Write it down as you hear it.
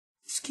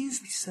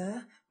Excuse me,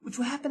 sir, would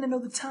you happen to know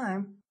the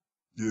time?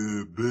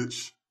 Yeah,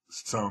 bitch.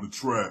 It's time to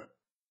trap.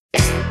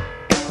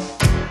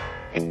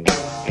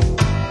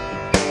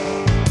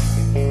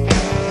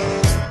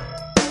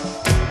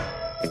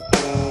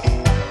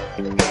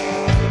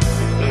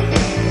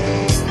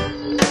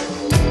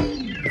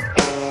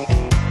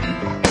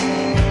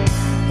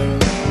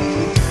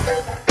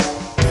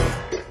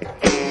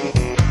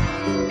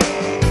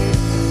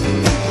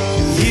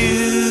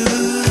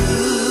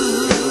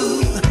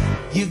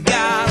 You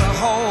got a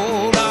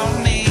hold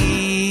on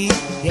me,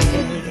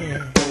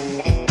 yeah.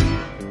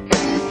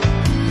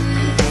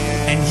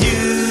 And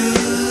you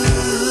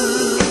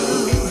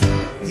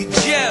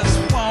just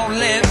won't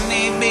let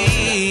me be.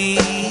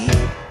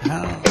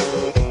 Oh.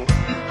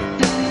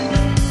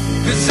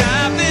 'Cause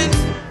I've been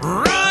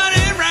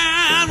running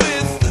around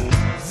with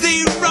the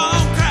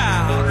wrong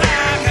crowd,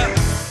 like a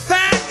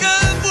pack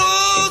of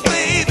wolves,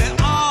 baby,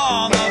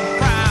 on the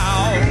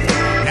prowl.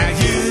 Now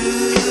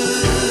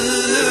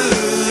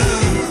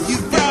you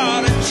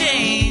brought a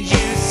change,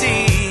 you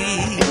see,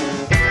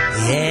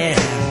 yeah.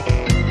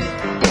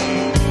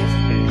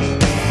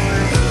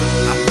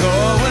 I'm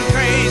going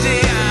crazy,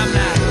 I'm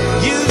not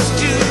used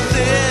to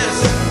this,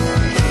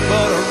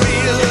 but a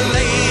real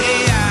lady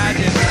I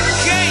just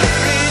can't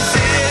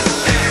resist.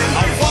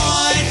 I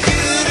want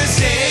you to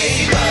stay,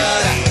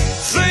 but I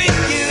think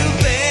you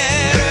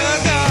better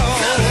go.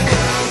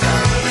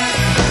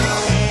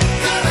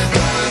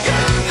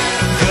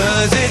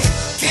 'Cause it's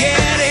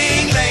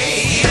getting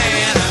late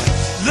and I'm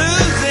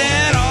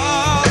losing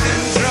all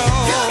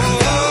control.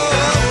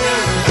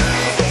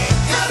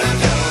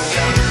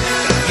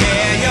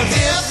 Yeah, you're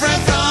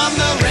different from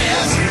the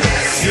rest.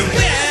 You're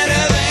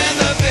better than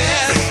the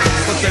best.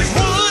 But there's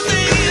one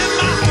thing in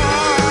my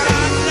heart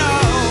I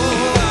know.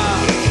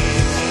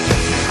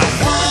 I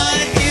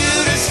want you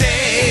to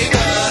stay,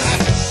 but I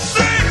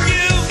think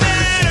you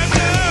better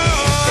go.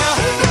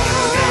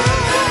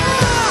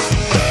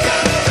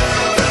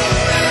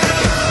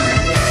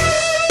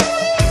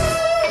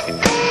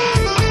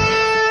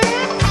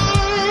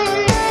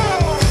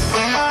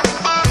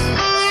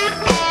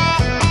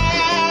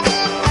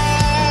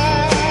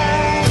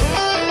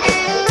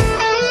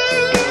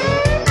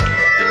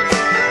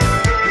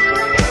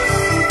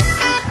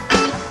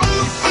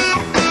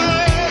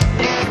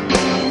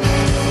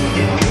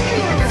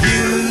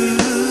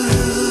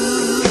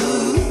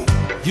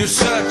 You're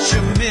such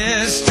a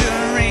mystery.